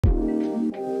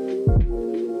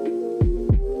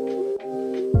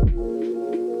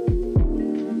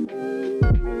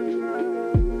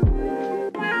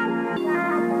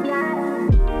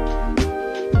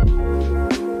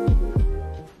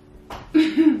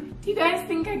guys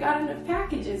think I got enough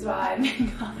packages while I've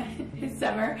been gone this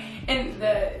summer? And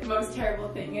the most terrible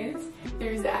thing is,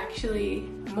 there's actually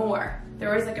more.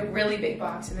 There was like a really big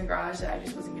box in the garage that I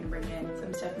just wasn't gonna bring in.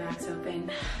 Some stuff Max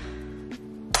opened.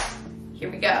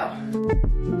 Here we go.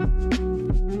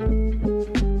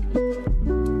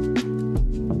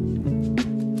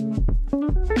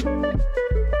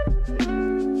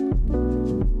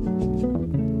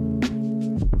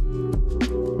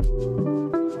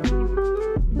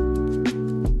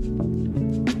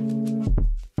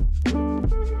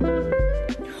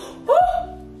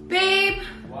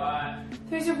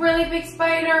 Big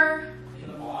spider.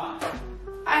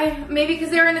 Maybe because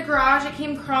they were in the garage, it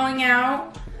came crawling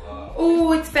out.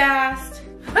 Oh, it's fast.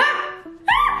 Ah!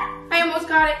 Ah! I almost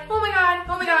got it. Oh my god,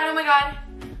 oh my god, oh my god.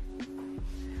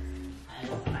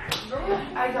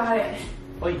 I got it.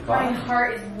 Oh, you got My it?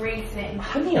 heart is racing.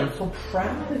 Honey, I'm so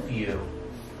proud of you.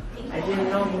 I didn't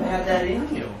know you had that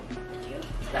in you.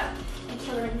 That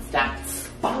killer instinct. That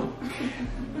spunk.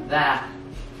 That.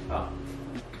 Oh.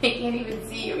 They can't even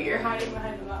see you. You're hiding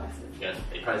behind the boxes. Yes,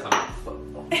 they probably saw my foot.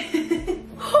 Okay.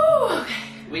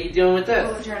 What are you doing with A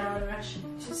little this? adrenaline rush.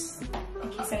 Just in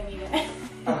case I need it.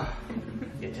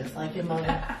 You're just like your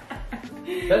mother.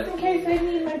 Just in case I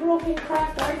need my broken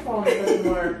cracked iPhone that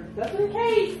doesn't work. Just in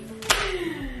case.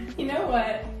 You know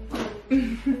what?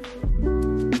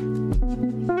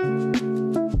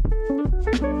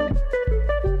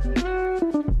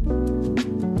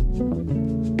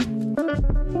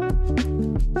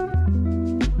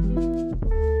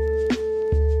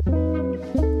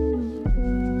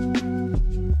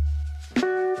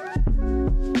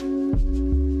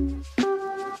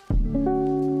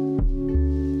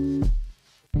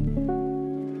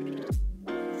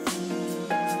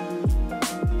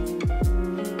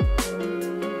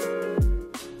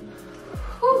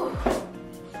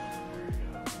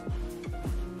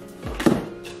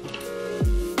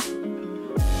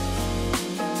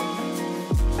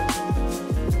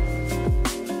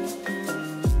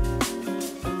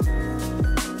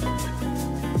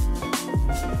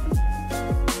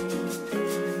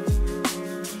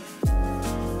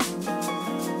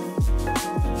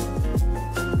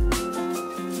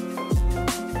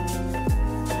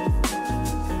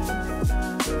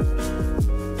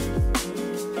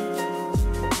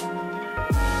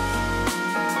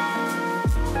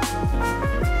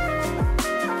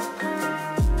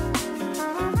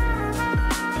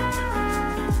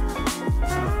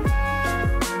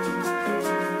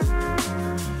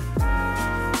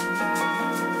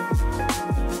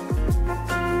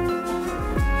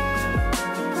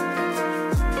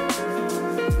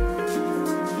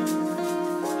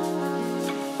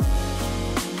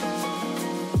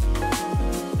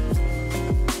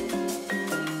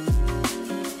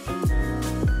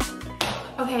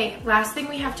 Okay, last thing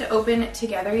we have to open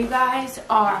together, you guys,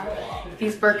 are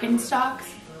these Birkenstocks.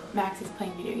 Max is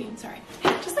playing video games, sorry.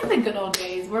 Just like the good old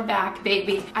days, we're back,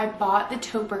 baby. I bought the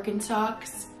taupe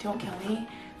Birkenstocks, don't kill me,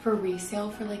 for resale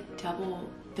for like double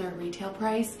their retail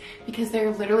price because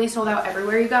they're literally sold out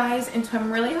everywhere, you guys. And so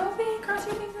I'm really hoping, cross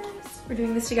your fingers, we're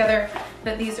doing this together,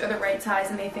 that these are the right size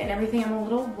and they fit and everything. I'm a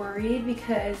little worried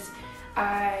because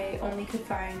I only could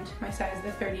find my size of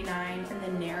the 39 and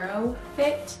the narrow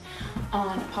fit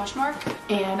on Poshmark,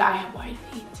 and I have wide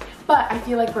feet. But I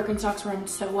feel like Birkenstocks run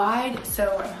so wide,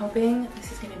 so I'm hoping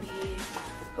this is gonna be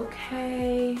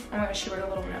okay. I'm gonna shoot her a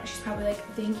little note. She's probably like,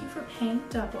 thank you for paying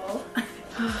double.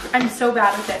 I'm so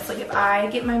bad with this. Like if I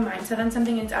get my mindset on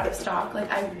something and it's out of stock,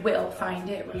 like I will find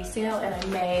it resale and I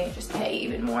may just pay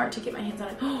even more to get my hands on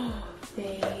it.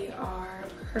 They are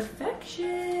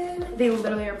perfection. They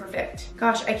literally are perfect.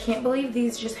 Gosh, I can't believe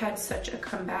these just had such a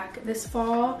comeback this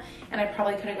fall, and I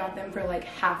probably could have got them for like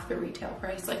half the retail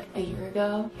price like a year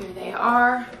ago. Here they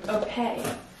are. Okay,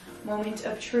 moment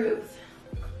of truth.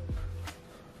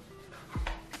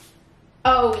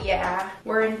 Oh yeah,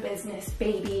 we're in business,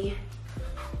 baby.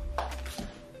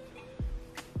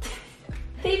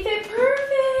 They fit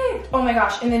perfect. Oh my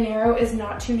gosh, and the narrow is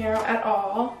not too narrow at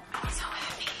all. I'm so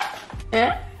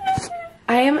happy.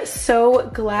 I am so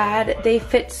glad they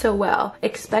fit so well.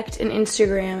 Expect an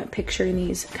Instagram picture in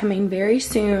these coming very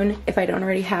soon if I don't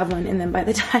already have one, and then by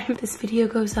the time this video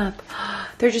goes up,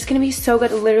 they're just gonna be so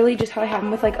good. Literally just how I have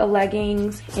them with like a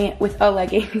leggings, and with a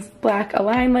leggings, black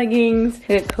Align leggings,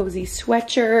 a cozy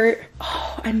sweatshirt.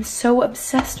 Oh, I'm so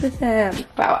obsessed with them.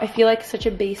 Wow, I feel like such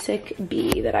a basic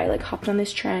bee that I like hopped on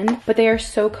this trend, but they are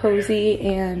so cozy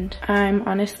and I'm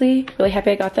honestly really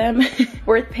happy I got them.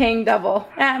 Worth paying double.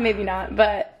 Maybe not,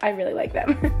 but I really like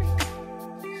them.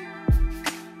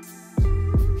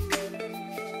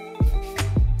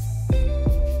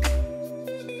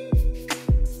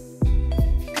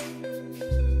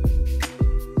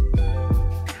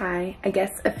 I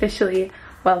guess officially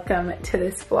welcome to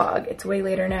this vlog. It's way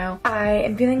later now. I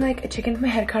am feeling like a chicken with my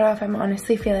head cut off. I'm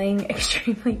honestly feeling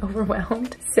extremely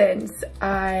overwhelmed since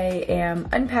I am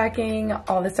unpacking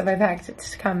all the stuff I packed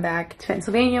to come back to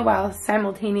Pennsylvania while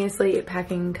simultaneously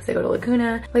packing because I go to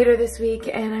Laguna later this week,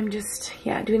 and I'm just,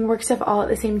 yeah, doing work stuff all at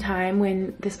the same time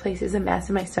when this place is a mess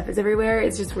and my stuff is everywhere.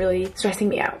 It's just really stressing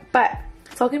me out, but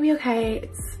it's all gonna be okay.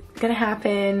 It's gonna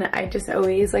happen. I just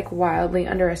always like wildly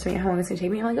underestimate how long it's gonna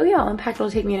take me. I'm like, oh yeah, I'll unpack, it'll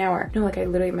take me an hour. No, like I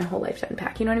literally have my whole life to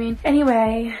unpack, you know what I mean?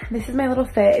 Anyway, this is my little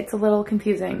fit. It's a little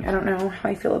confusing. I don't know how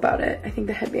I feel about it. I think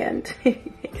the headband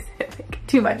makes it like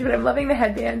too much, but I'm loving the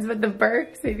headbands, but the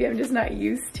Birks, maybe I'm just not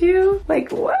used to.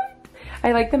 Like what?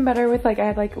 I like them better with like, I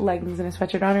had like leggings and a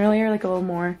sweatshirt on earlier, like a little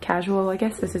more casual. I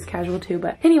guess this is casual too,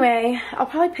 but anyway, I'll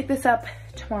probably pick this up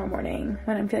tomorrow morning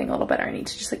when I'm feeling a little better. I need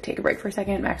to just like take a break for a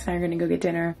second. Max and I are gonna go get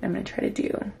dinner. I'm gonna try to do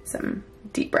some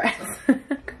deep breaths.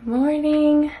 Good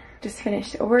morning. Just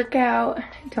finished a workout.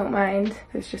 Don't mind.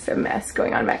 There's just a mess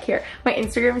going on back here. My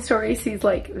Instagram story sees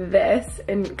like this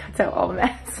and cuts out all the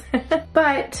mess.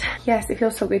 But yes, it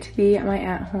feels so good to be on my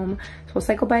at-home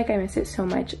SoulCycle bike. I miss it so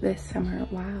much this summer.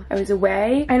 Wow. I was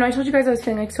away. I know I told you guys I was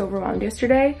feeling like so overwhelmed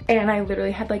yesterday, and I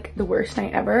literally had like the worst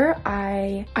night ever.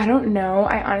 I don't know.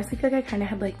 I honestly feel like I kind of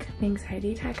had like an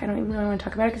anxiety attack. I don't even really want to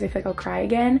talk about it because I feel like I'll cry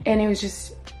again. And it was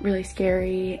just really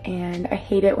scary, and I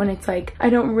hate it when it's like I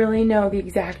don't really know the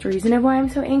exact reason of why I'm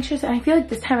so anxious. And I feel like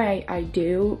this time I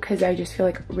do, because I just feel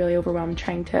like really overwhelmed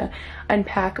trying to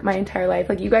unpack my entire life.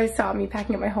 Like you guys saw me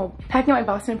packing up my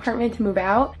Boston apartment to move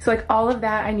out. So like all of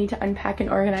that I need to unpack and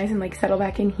organize and like settle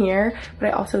back in here. But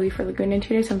I also leave for Laguna in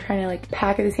 2 days, so I'm trying to like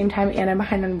pack at the same time, and I'm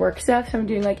behind on work stuff. So I'm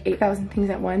doing like 8,000 things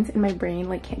at once and my brain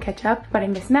like can't catch up. But I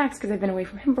miss Max because I've been away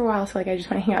from him for a while. So like I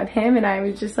just want to hang out with him, and I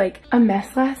was just like a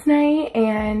mess last night.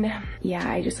 And yeah,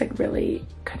 I just like really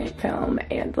couldn't film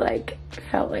and like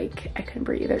felt like I couldn't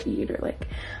breathe or eat or like,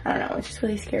 I don't know. It's just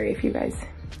really scary if you guys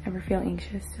ever feel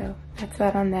anxious. So that's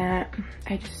that on that.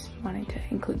 I just wanted to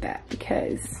include that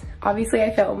because obviously I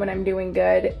film when I'm doing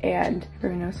good, and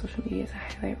everyone knows social media is a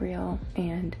highlight reel,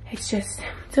 and it's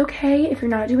okay if you're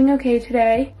not doing okay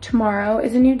today. Tomorrow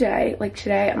is a new day. Like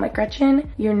today, I'm like,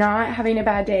 Gretchen, you're not having a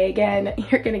bad day again.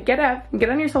 You're gonna get up and get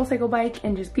on your SoulCycle bike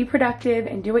and just be productive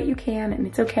and do what you can, and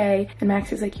it's okay. And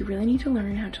Max is like, you really need to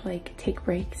learn how to like take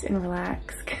breaks and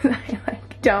relax, because I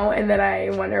like don't, and then I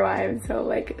wonder why I'm so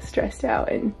like stressed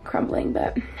out and crumbling.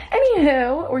 But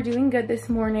anywho, we're doing good this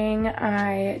morning.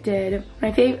 I did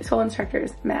my favorite soul instructor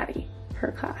is Maddie,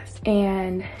 her class,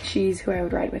 and she's who I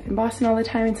would ride with in Boston all the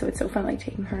time, and so it's so fun like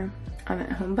taking her on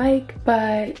that home bike.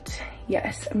 But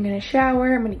yes, I'm gonna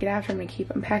shower, I'm gonna get after, I'm gonna keep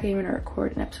unpacking, I'm gonna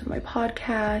record an episode of my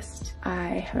podcast.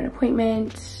 I have an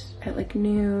appointment at like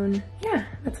noon. Yeah,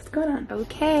 that's what's going on.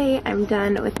 Okay, I'm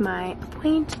done with my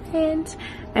appointment.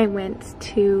 I went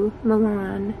to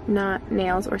Milan, not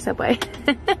nails or Subway.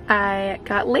 I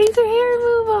got laser hair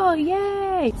removal,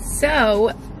 yay!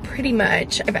 So pretty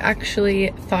much I've actually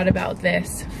thought about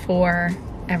this for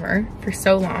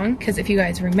so long, because if you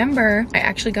guys remember, I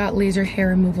actually got laser hair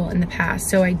removal in the past.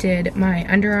 So I did my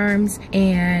underarms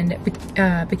and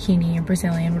bikini or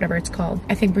Brazilian, whatever it's called.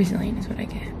 I think Brazilian is what I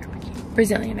get, or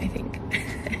Brazilian, I think.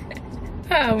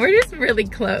 Oh, we're just really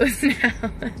close now.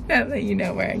 Now that you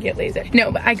know where I get laser.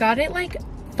 No, but I got it like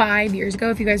 5 years ago,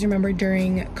 if you guys remember,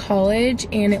 during college,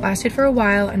 and it lasted for a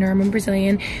while, underarm and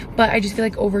Brazilian, but I just feel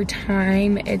like over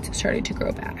time it started to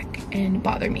grow back and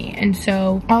bother me. And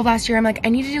so all last year I'm like, I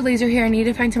need to do laser hair, I need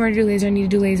to find somewhere to do laser, I need to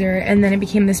do laser, and then it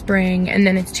became the spring, and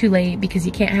then it's too late because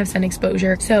you can't have sun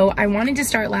exposure. So I wanted to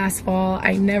start last fall.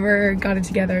 I never got it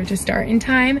together to start in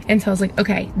time, and so I was like,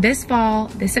 okay, this fall,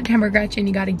 this September, Gretchen,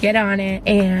 you gotta get on it.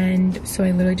 And so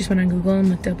I literally just went on Google and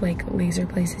looked up like laser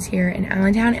places here in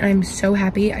Allentown, and I'm so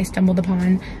happy I stumbled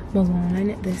upon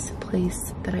Milan, this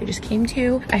place that I just came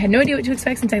to. I had no idea what to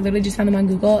expect since I literally just found them on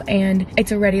Google, and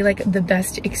it's already like the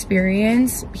best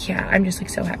experience. Yeah, I'm just like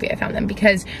so happy I found them,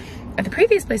 because at the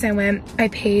previous place I went, I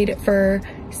paid for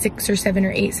 6 or 7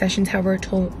 or 8 sessions,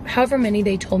 however many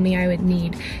they told me I would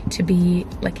need to be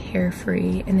like hair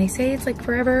free, and they say it's like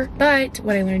forever. But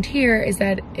what I learned here is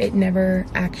that it never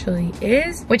actually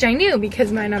is, which I knew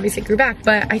because mine obviously grew back.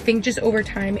 But I think just over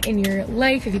time in your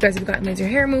life, if you guys have gotten laser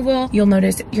hair removal, you'll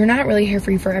notice you're not really hair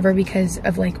free forever because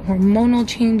of like hormonal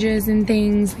changes and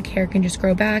things. Like hair can just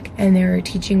grow back, and they're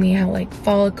teaching me how like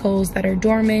follicles that are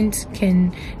dormant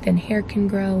then hair can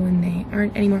grow and they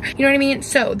aren't anymore, you know what I mean?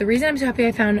 So the reason I'm so happy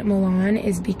I found Milan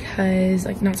is because,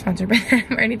 like, not sponsored by them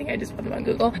or anything, I just found them on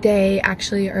Google. They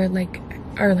actually are like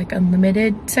are like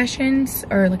unlimited sessions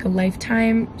or like a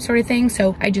lifetime sort of thing.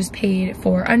 So I just paid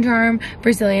for underarm,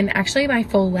 Brazilian, actually my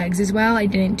full legs as well. I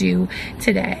didn't do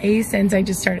today since I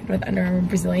just started with underarm and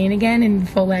Brazilian again, and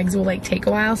full legs will like take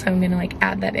a while, so I'm gonna like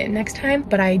add that in next time.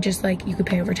 But I just like, you could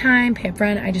pay over time, pay up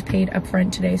front. I just paid up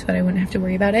front today so that I wouldn't have to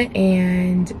worry about it,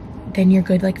 and then you're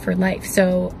good like for life.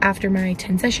 So after my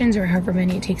 10 sessions or however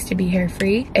many it takes to be hair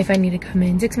free, if I need to come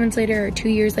in 6 months later or 2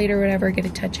 years later or whatever, get a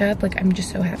touch up, like I'm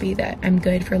just so happy that I'm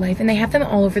good for life. And they have them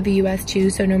all over the US too,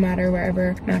 so no matter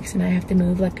wherever Max and I have to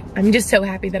move, like I'm just so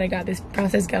happy that I got this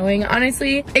process going.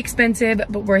 Honestly, expensive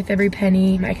but worth every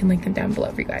penny. I can link them down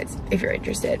below for you guys if you're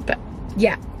interested. But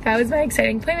yeah, that was my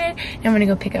exciting appointment. Now I'm gonna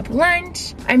go pick up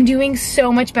lunch. I'm doing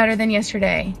so much better than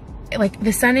yesterday. Like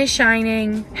the sun is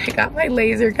shining, I got my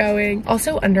laser going.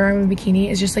 Also, underarm and bikini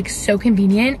is just like so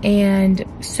convenient and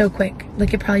so quick.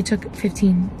 Like it probably took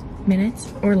 15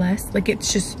 minutes or less. Like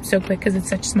it's just so quick because it's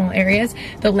such small areas.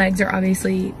 The legs are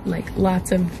obviously like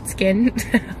lots of skin.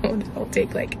 It'll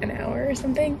take like an hour or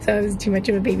something. So it was too much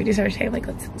of a baby to start today. I'm like,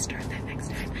 let's start that next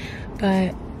time.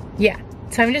 But yeah.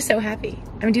 So I'm just so happy.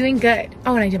 I'm doing good.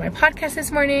 Oh, and I did my podcast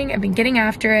this morning. I've been getting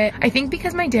after it. I think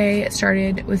because my day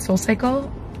started with SoulCycle,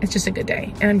 it's just a good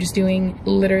day, and I'm just doing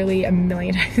literally a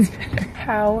million times better.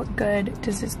 How good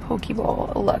does this poke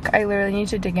bowl look? I literally need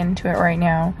to dig into it right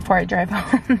now before I drive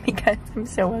home because I'm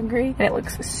so hungry, and it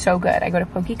looks so good. I go to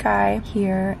Poke Kai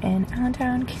here in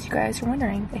Allentown, in case you guys are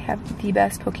wondering. They have the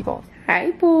best poke bowls.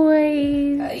 Hi,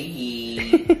 boys. Hi.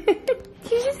 You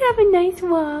just have a nice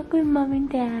walk with mom and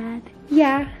dad.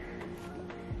 Yeah.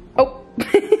 Oh.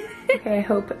 Okay, I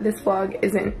hope this vlog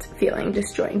isn't feeling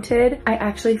disjointed. I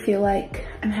actually feel like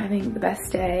I'm having the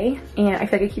best day, and I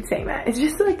feel like I keep saying that. It's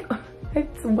just like,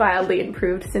 it's wildly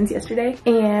improved since yesterday,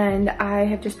 and I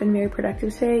have just been very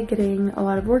productive today, getting a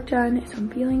lot of work done, so I'm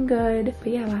feeling good.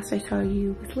 But yeah, last I saw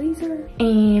you with laser,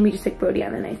 and we just took Bodhi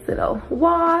on a nice little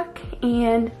walk,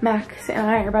 and Max and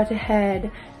I are about to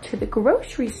head to the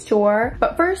grocery store.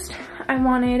 But first, I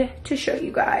wanted to show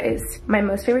you guys my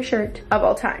most favorite shirt of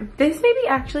all time. This may be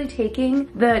actually taking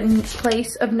the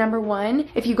place of #1.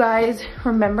 If you guys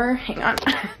remember, hang on.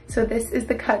 So this is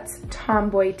the Cuts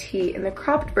Tomboy tee in the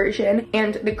cropped version,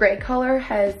 and the gray color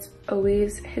has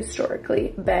always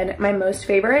historically been my most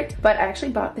favorite, but I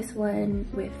actually bought this one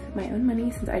with my own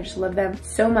money since I just love them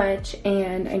so much,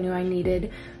 and I knew I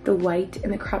needed the white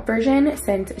in the crop version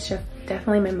since it's just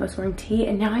definitely my most worn tee.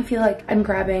 And now I feel like I'm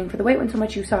grabbing for the white one so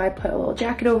much. You saw I put a little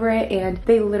jacket over it, and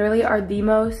they literally are the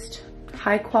most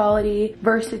high quality,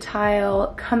 versatile,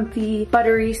 comfy,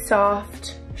 buttery,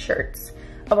 soft shirts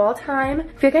of all time.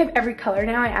 I feel like I have every color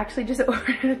now. I actually just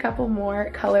ordered a couple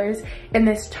more colors in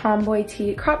this tomboy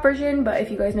tee crop version, but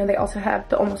if you guys know, they also have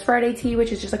the Almost Friday tee,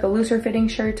 which is just like a looser fitting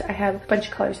shirt. I have a bunch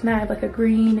of colors in that. I have like a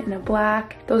green and a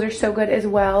black. Those are so good as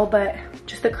well, but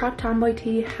just the crop tomboy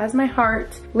tee has my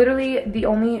heart. Literally the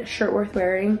only shirt worth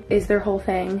wearing is their whole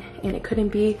thing, and it couldn't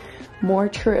be more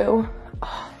true.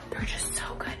 Oh, they're just so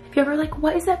good. If you're ever like,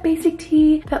 what is that basic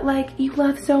tee that like you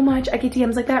love so much? I get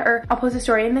DMs like that, or I'll post a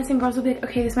story and this and girls will be like,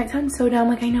 okay, this might sound so dumb.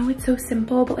 Like, I know it's so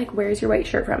simple, but like, where's your white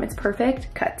shirt from? It's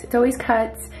perfect. Cuts. It's always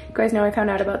Cuts. You guys know I found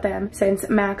out about them since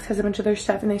Max has a bunch of their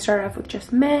stuff, and they started off with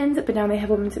just men's, but now they have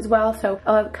women's as well. So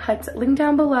I'll have Cuts linked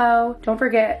down below. Don't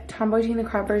forget, tomboy tee in the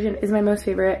crop version is my most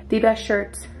favorite. The best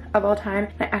shirts of all time.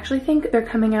 I actually think they're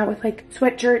coming out with like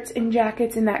sweatshirts and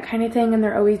jackets and that kind of thing, and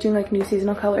they're always doing like new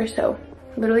seasonal colors, so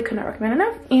literally could not recommend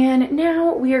enough. And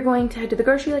now we are going to head to the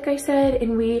grocery, like I said,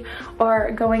 and we are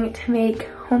going to make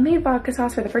homemade vodka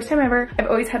sauce for the first time ever. I've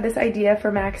always had this idea for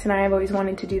Max and I've always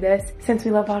wanted to do this since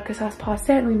we love vodka sauce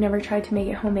pasta, and we've never tried to make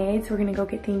it homemade, so we're gonna go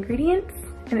get the ingredients,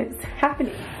 and it's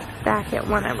happening. Back at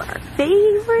one of our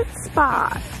favorite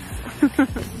spots.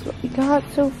 This is what we got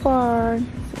so far.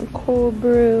 Some cold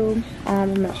brew,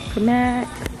 almond milk for Max,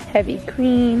 heavy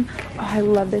cream. Oh, I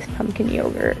love this pumpkin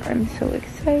yogurt. I'm so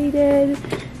excited.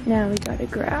 Now we gotta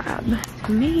grab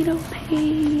tomato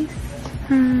paste.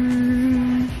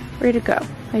 Where'd it go?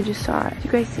 I just saw it.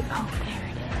 You guys see? Oh, there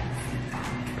it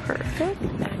is.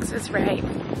 Perfect. Max is right.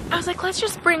 I was like, let's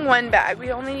just bring one bag.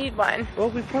 We only need one. Well,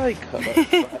 we probably could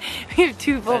have. We have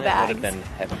 2 full bags. It would have been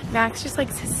heavy. Max just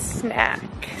likes his snacks.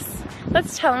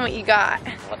 Let's tell him what you got.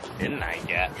 What didn't I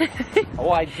get? Oh,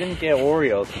 I didn't get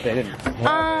Oreos. They didn't.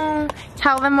 Oh,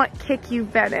 tell them what kick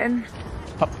you've been in.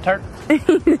 Pop-Tart?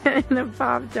 In a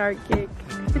Pop-Tart kick.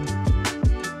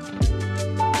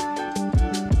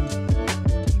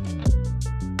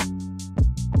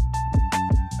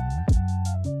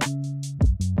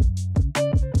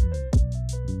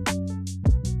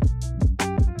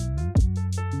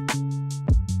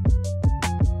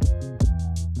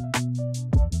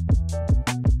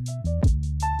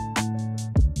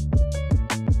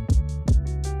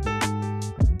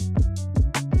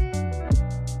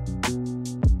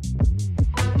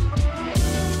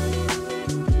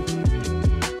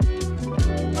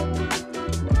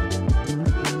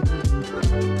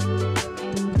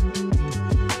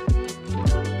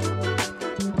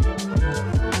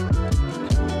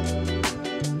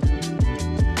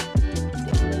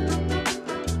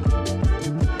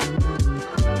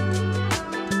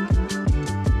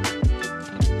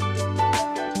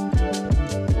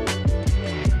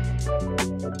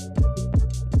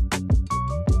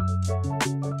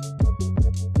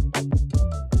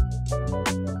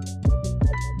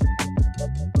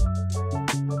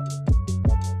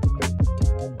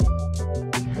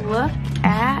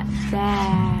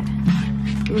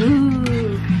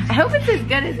 hope it's as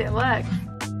good as it looks.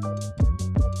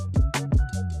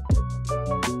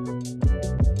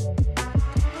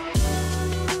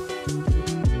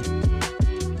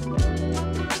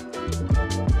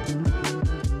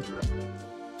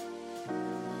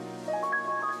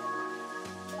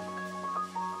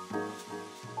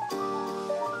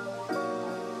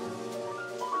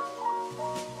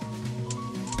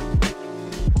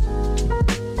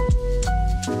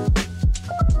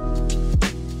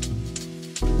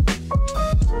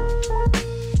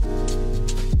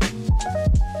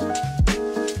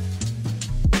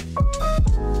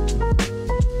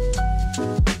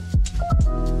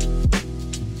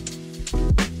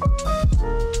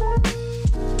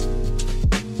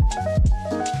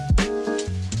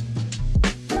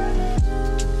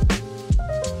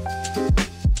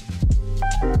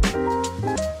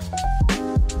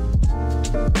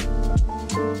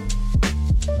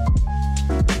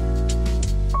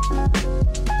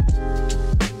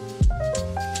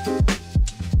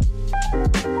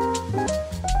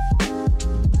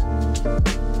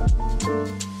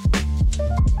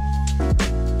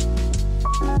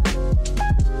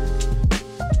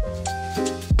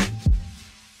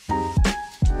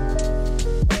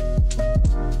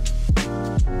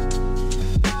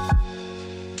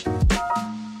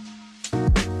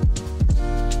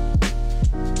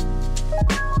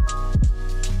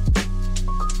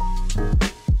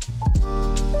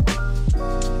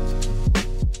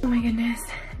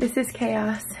 This is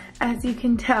chaos. As you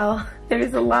can tell,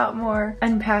 there's a lot more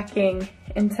unpacking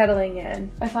and settling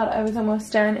in. I thought I was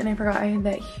almost done and I forgot I had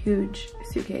that huge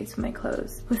suitcase with my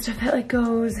clothes with stuff that like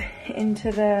goes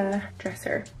into the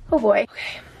dresser. Oh boy.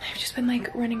 Okay, I've just been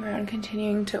like running around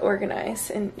continuing to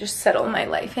organize and just settle my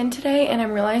life in today, and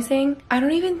I'm realizing I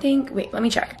don't even think, wait, let me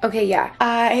check. Okay, yeah,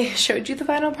 I showed you the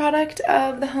final product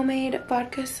of the homemade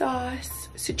vodka sauce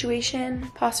situation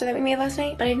pasta that we made last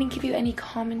night, but I didn't give you any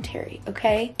commentary,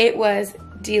 okay? It was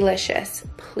delicious.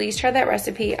 Please try that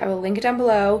recipe. I will link it down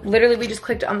below. Literally, we just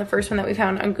clicked on the first one that we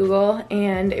found on Google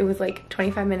and it was like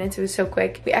 25 minutes. It was so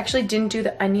quick. We actually didn't do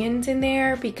the onions in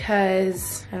there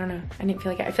because, I don't know, I didn't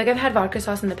feel like it. I feel like I've had vodka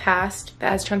sauce in the past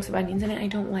that has chunks of onions in it. I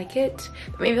don't like it.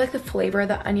 But maybe like the flavor of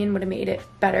the onion would have made it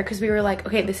better, because we were like,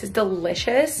 okay, this is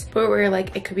delicious, but we were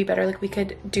like, it could be better. Like we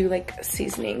could do like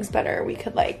seasonings better. We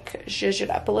could like zhuzh it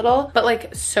up a little, but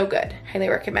like so good. Highly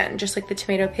recommend. Just like the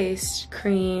tomato paste,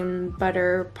 cream,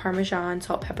 butter, Parmesan,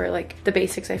 salt, pepper, like the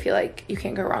basics. I feel like you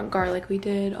can't go wrong. Garlic we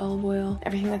did, olive oil,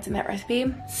 everything that's in that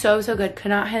recipe. So good. Could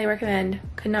not highly recommend.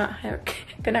 Could not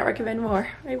recommend more.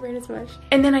 My brain is mush.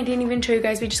 And then I didn't even show you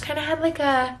guys, we just kind of had like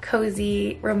a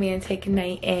cozy romantic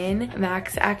night in.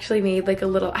 Max actually made like a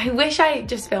little, I wish I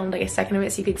just filmed like a second of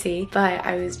it so you could see, but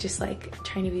I was just like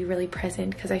trying to be really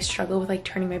present because I struggle with like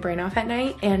turning my brain off at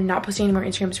night and not posting any more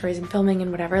Instagram stories and filming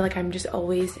and whatever. Like I'm just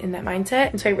always in that mindset,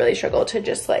 and so I really struggle to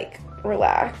just like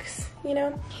relax, you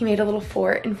know? He made a little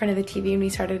fort in front of the TV and we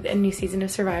started a new season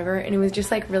of Survivor, and it was just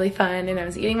like really fun, and I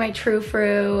was eating my true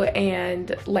fruit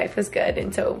and life was good,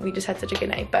 and so we just had such a good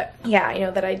night. But yeah, I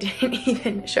know that I didn't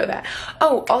even show that.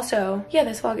 Oh, also, yeah,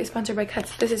 this vlog is sponsored by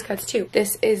Cuts. This is Cuts too.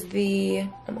 This is the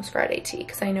almost Friday tee,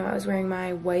 because I know I was wearing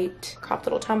my white cropped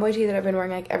little tomboy tee that I've been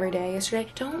wearing like every day yesterday.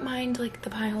 Don't mind like the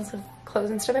piles of clothes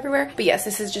and stuff everywhere, but yes,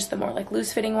 this is just the more like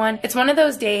loose fitting one. It's one of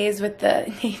those days with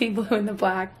the navy blue and the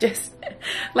black. Just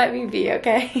let me be,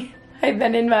 okay? I've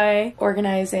been in my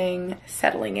organizing,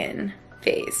 settling in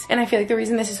phase, and I feel like the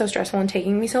reason this is so stressful and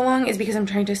taking me so long is because I'm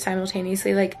trying to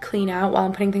simultaneously like clean out while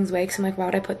I'm putting things away, because I'm like, why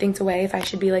would I put things away if I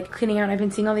should be like cleaning out? I've been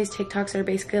seeing all these TikToks that are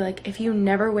basically like, if you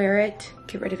never wear it,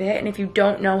 get rid of it, and if you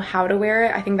don't know how to wear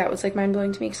it, I think that was like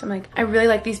mind-blowing to me, because I'm like, I really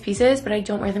like these pieces, but I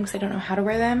don't wear them because I don't know how to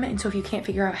wear them, and so if you can't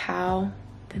figure out how,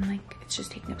 then like it's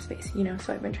just taking up space, you know?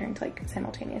 So I've been trying to like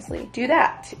simultaneously do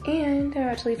that, and I'm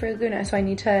about to leave for Laguna, so I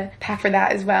need to pack for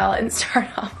that as well and start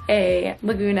off a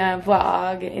Laguna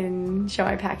vlog and show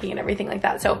my packing and everything like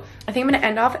that. So I think I'm gonna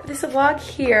end off this vlog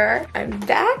here. I'm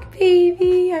back,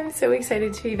 baby. I'm so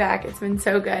excited to be back. It's been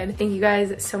so good. Thank you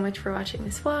guys so much for watching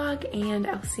this vlog, and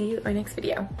I'll see you in my next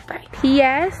video. Bye.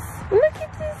 P.S. Look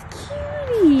at this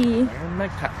cutie.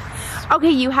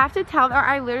 Okay, you have to tell her.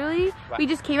 I literally, we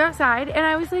just came outside and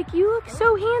I was like, you look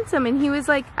so handsome. And he was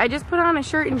like, I just put on a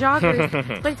shirt and joggers.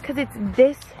 But it's because it's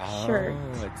this shirt.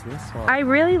 Oh, it's this one. I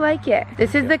really like it.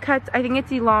 This is the Cuts. I think it's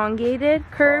elongated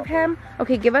curve hem.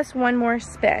 Okay, give us one more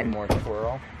spin. One more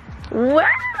twirl.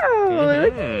 Wow,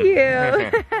 look at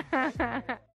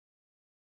you.